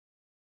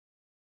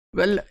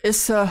Well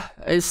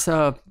इस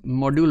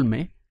module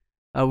में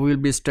we will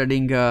be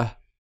studying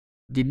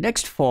the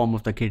next form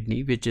of the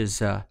kidney, which is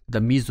the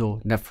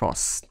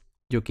mesonephros,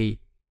 जो कि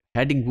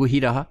heading वही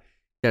रहा,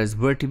 that is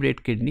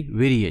vertebrate kidney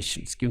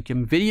variations, क्योंकि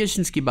हम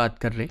variations की बात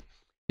कर रहे हैं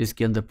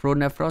जिसके अंदर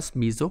pronephros,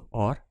 meso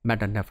और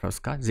metanephros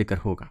का जिक्र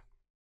होगा.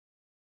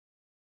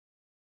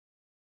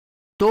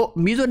 तो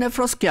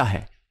mesonephros क्या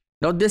है?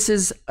 Now this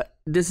is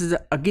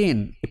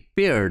again a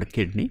paired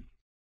kidney.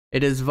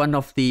 It is one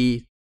of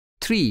the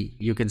three,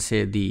 you can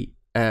say, the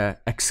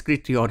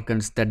excretory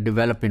organs that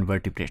develop in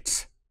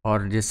vertebrates.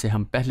 और जैसे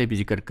हम पहले भी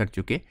जिक्र कर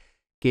चुके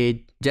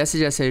कि जैसे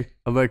जैसे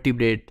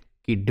वर्टिब्रेट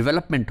की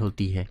डेवलपमेंट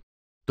होती है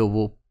तो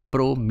वो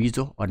प्रो,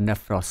 मीजो और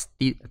नेफ्रोस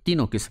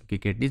तीनों किस्म की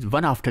kidneys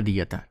one after the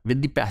other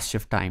with the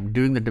passage of time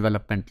during the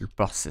developmental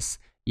process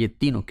ये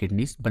तीनों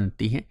किडनीज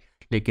बनती हैं.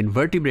 लेकिन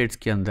वर्टिब्रेट्स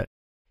के अंदर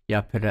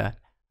या फिर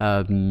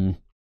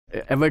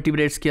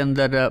वर्टिब्रेट्स के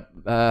अंदर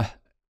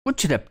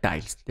कुछ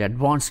रेप्टाइल्स,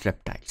 एडवांस्ड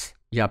रेप्टाइल्स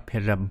या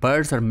फिर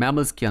बर्ड्स और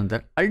मैमल्स के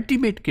अंदर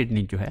अल्टीमेट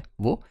किडनी जो है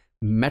वो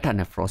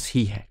मेटानेफ्रोस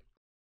ही है.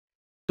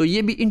 तो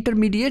ये भी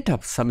इंटरमीडिएट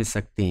आप समझ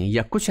सकते हैं,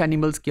 या कुछ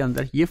एनिमल्स के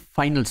अंदर ये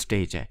फाइनल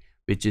स्टेज है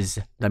which is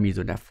the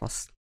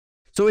मेसोनेफ्रोस.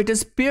 So it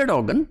is paired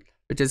organ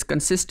which is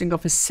consisting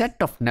of A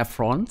set of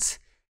nephrons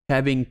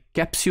having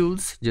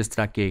capsules, जिस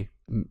तरह के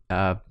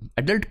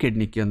एडल्ट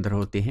किडनी के अंदर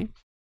होते हैं,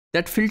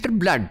 that filter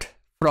blood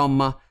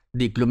from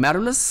the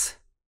glomerulus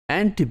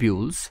and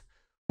tubules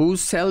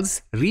whose cells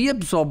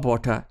reabsorb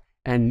water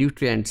and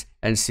nutrients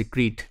and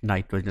secrete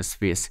nitrogenous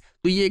waste.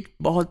 तो ये एक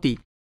बहुत ही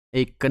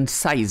एक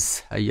कंसाइज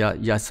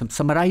या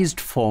समराइज्ड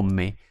फॉर्म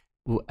में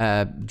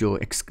जो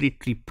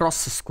एक्सक्रीटरी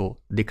प्रोसेस को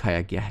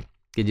दिखाया गया है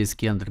कि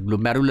जिसके अंदर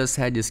ग्लोमेरुलस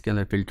है, जिसके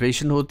अंदर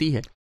फिल्ट्रेशन होती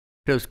है,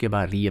 फिर उसके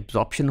बाद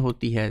रीअब्जॉर्प्शन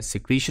होती है,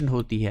 सिक्रीशन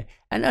होती है,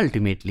 and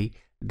ultimately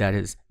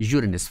that is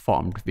urine is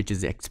formed which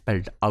is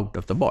expelled out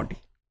of the body.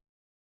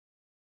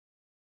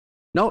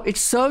 Now it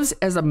serves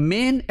as a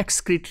main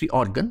excretory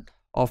organ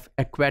of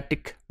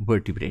aquatic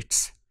vertebrates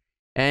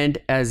and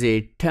as a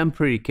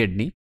temporary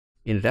kidney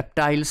in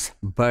reptiles,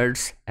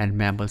 birds and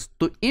mammals.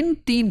 तो इन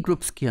तीन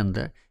groups के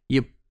अंदर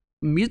ये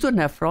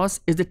mesonephros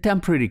is a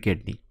temporary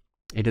kidney.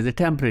 It is a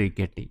temporary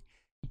kidney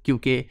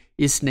क्योंकि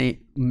इसने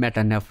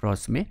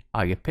metanephros में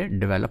आगे फिर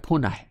डेवलप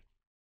होना है.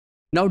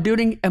 Now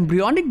during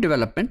embryonic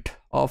development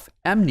of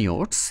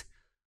amniotes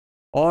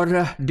or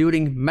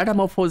during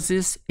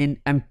metamorphosis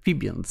in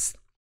amphibians,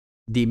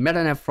 the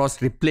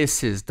metanephros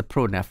replaces the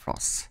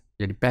pronephros.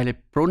 यानी पहले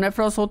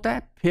प्रोनेफ्रोस होता है,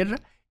 फिर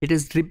it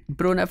is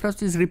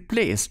प्रोनेफ्रोस is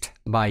replaced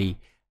by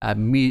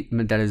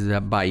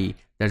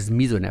that is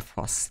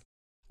मेसोनेफ्रोस.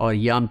 और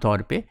ये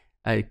आमतौर पे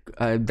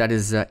दैट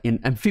इज इन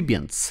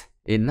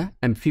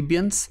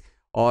एम्फीबियंस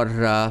और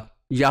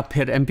या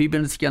फिर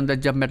एम्फीबियंस के अंदर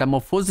जब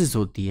मेटामॉर्फोसिस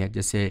होती है,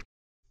 जैसे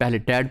पहले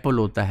टैडपोल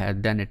होता है,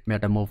 देन इट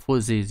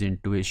मेटामॉर्फोसिस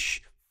इनटू ए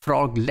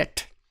फ्रॉगलेट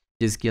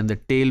जिसके अंदर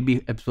टेल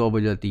भी एब्सॉर्ब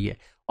हो जाती है,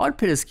 और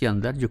फिर इसके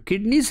अंदर जो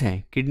किडनीज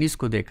हैं, किडनीज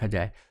को देखा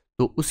जाए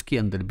तो उसके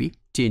अंदर भी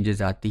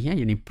चेंजेस आती हैं.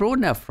 यानी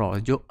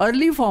प्रोनेफ्रोस जो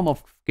अर्ली फॉर्म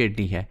ऑफ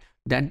किडनी है,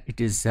 then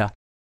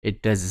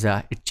it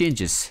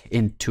changes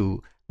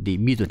into the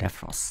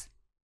mesonephros.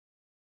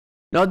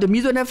 Now the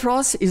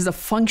mesonephros is the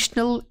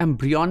functional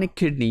embryonic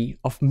kidney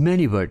of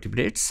many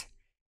vertebrates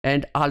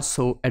and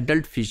also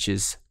adult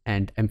fishes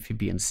and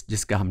amphibians,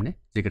 जिसका हमने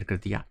जिक्र कर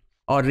दिया.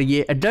 और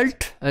ये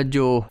adult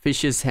जो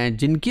fishes हैं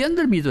जिनके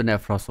अंदर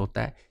mesonephros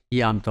होता है,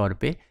 ये आमतौर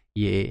पे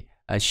ये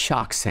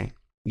sharks हैं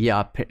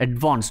या फिर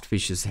advanced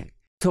fishes हैं.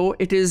 So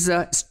it is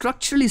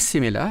structurally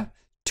similar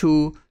to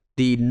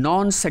the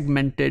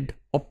non-segmented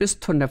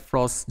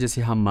opisthonephros,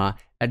 जिसे हम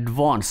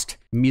advanced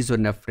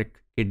mesonephric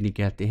kidney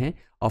कहते हैं,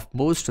 of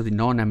most of the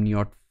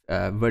non-amniote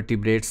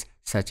vertebrates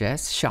such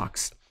as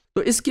sharks.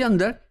 तो इसके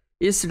अंदर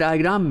इस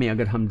डायग्राम में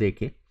अगर हम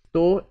देखें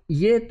तो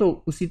ये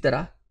तो उसी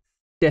तरह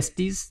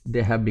testes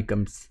they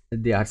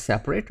are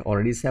separate,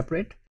 already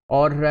separate,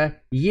 और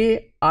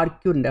ये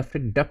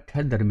archaeonephric duct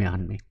है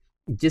दरमियान में,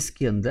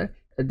 जिसके अंदर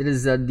there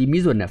is the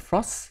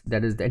mesonephros,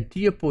 that is the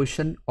anterior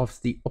portion of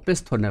the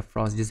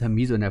opisthonephros, जिसे हम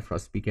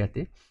mesonephros भी कहते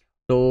हैं.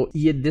 तो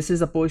ये this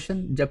is a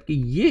portion, जबकि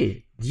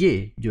ये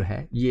जो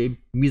है ये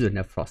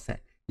mesonephros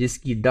है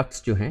जिसकी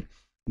ducts जो हैं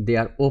they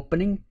are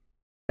opening,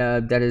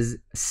 there is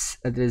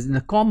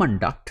the common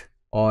duct,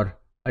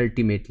 और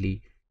ultimately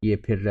ये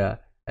फिर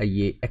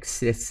ये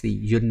accessory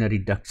urinary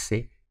duct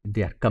से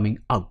they are coming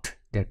out.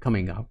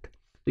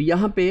 तो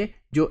यहाँ पे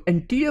जो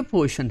anterior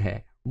portion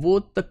है वो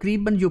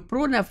तकरीबन जो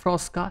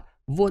प्रोनेफ्रोस का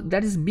वो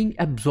that is being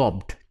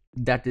absorbed,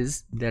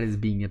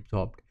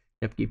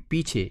 जबकि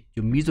पीछे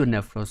जो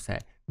mesonephros है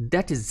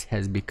that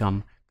has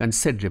become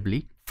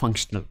considerably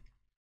functional.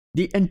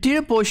 The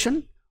anterior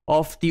portion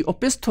of the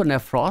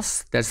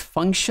opisthonephros that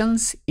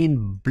functions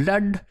in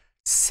blood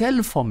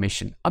cell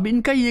formation. अब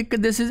इनका ये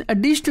this is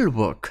additional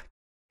work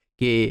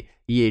कि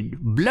ये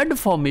blood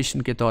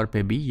formation के तौर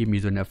पे भी ये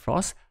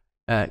mesonephros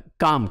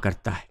काम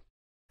करता है,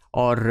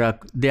 और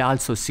they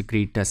also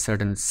secrete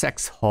certain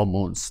sex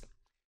hormones.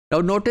 Now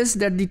notice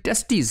that the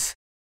testes,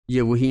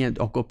 ये वही हैं,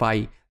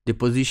 occupy the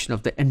position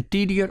of the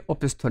anterior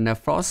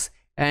opisthonephros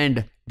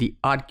and the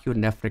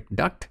archaeonephric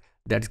duct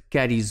that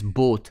carries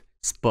both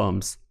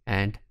sperms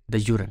and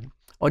the urine.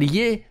 और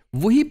ये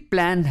वही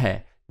प्लान है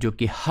जो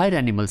कि हायर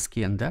एनिमल्स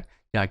के अंदर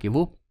जाके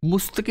वो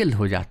मुस्तकिल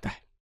हो जाता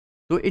है.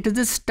 तो it is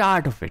the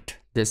start of it.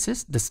 This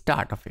is the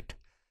start of it,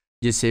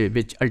 जिससे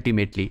which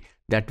ultimately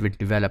that will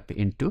develop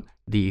into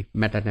the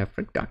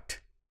metanephric duct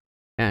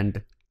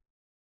and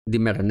the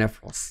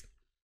मेटानेफ्रॉस.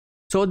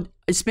 सो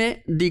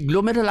इसमें the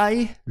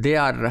glomeruli they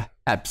are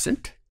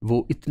absent,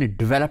 वो इतने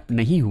डेवलप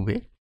नहीं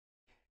हुए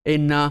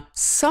इन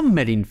सम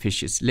मेरीन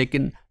फिशेस,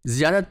 लेकिन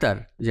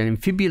ज़्यादातर यानी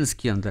amphibians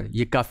के अंदर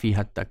ये काफ़ी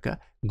हद तक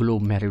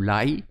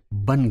ग्लोमेरुलाई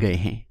बन गए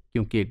हैं,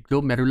 क्योंकि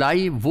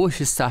ग्लोमेरुलाई वो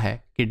हिस्सा है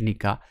किडनी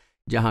का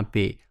जहाँ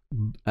पे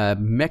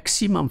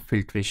मैक्सिमम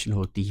फिल्ट्रेशन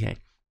होती है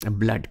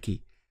ब्लड की,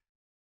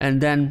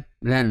 एंड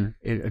देन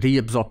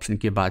रीअब्जॉर्प्शन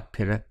के बाद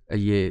फिर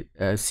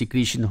ये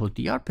सिक्रीशन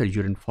होती है और फिर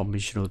यूरिन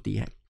फॉर्मेशन होती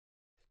है.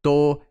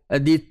 तो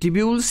the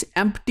tubules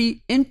empty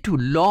into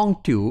long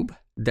tube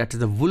that is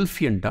the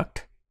वुल्फियन duct,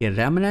 A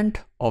remnant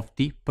of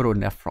the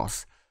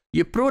प्रोनेफ्रॉस.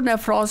 ये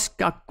प्रोनेफ्रॉस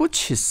का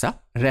कुछ हिस्सा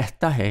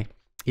रहता है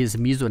इस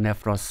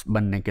मीजोनेफ्रॉस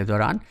बनने के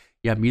दौरान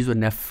या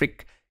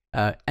मीजोनेफ्रिक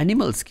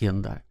एनिमल्स के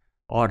अंदर,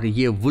 और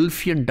ये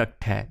वुल्फियन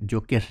डक्ट है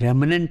जो कि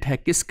रेमिनेंट है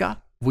किसका,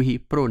 वही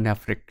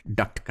प्रोनेफ्रिक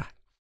डक्ट का.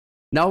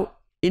 Now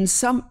in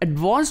some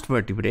advanced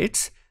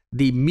vertebrates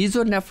the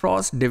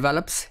मीजोनेफ्रॉस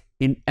develops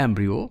in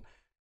embryo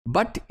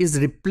but is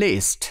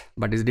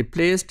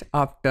replaced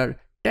after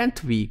 10th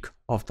week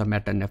of the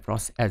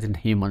metanephros as in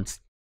humans.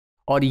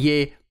 और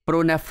ये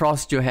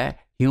प्रोनेफ्रॉस जो है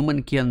ह्यूमन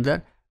के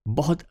अंदर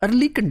बहुत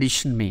अर्ली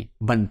कंडीशन में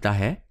बनता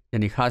है,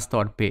 यानी ख़ास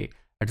तौर पे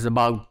it is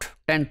about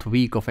 10th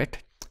week of it.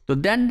 तो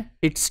then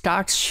it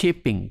starts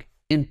shaping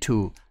into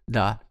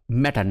the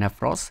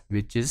metanephros,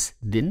 which is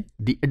then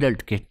the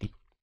adult kidney.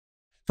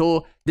 So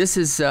this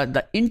is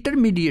the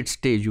intermediate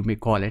stage, you may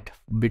call it,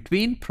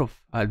 between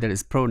there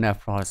is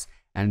pronephros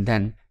and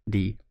then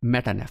the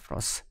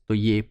metanephros. तो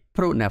ये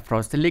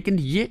pronephros है, लेकिन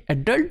ये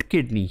adult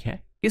kidney है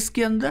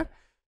किसके अंदर,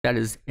 that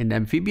is in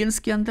amphibians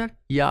के अंदर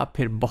या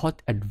फिर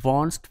बहुत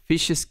advanced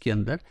fishes के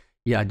अंदर,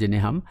 या जिन्हें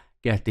हम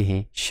कहते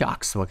हैं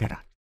sharks वगैरह.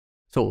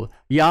 So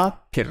या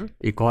फिर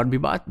एक और भी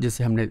बात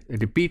जैसे हमने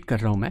रिपीट कर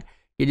रहा हूँ मैं,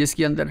 कि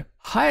जिसके अंदर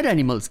हायर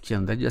एनिमल्स के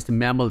अंदर जैसे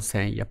मैमल्स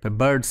हैं या फिर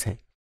बर्ड्स हैं,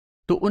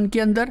 तो उनके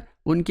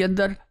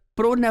अंदर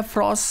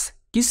प्रोनेफ्रॉस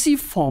किसी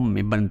फॉर्म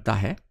में बनता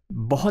है,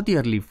 बहुत ही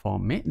अर्ली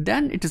फॉर्म में,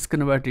 then it is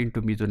converted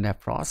into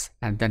मीजोनेफ्रॉस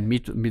and then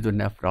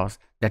मीजोनेफ्रॉस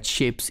that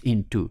shapes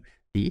into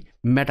the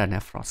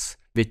मेटानेफ्रॉस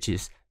which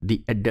is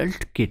the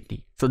adult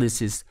kidney. So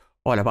this is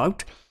all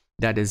about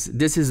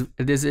this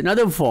is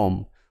another form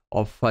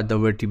of the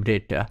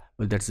vertebrate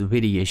that's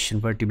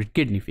variation, vertebrate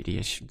kidney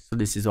variation. So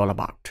this is all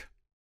about.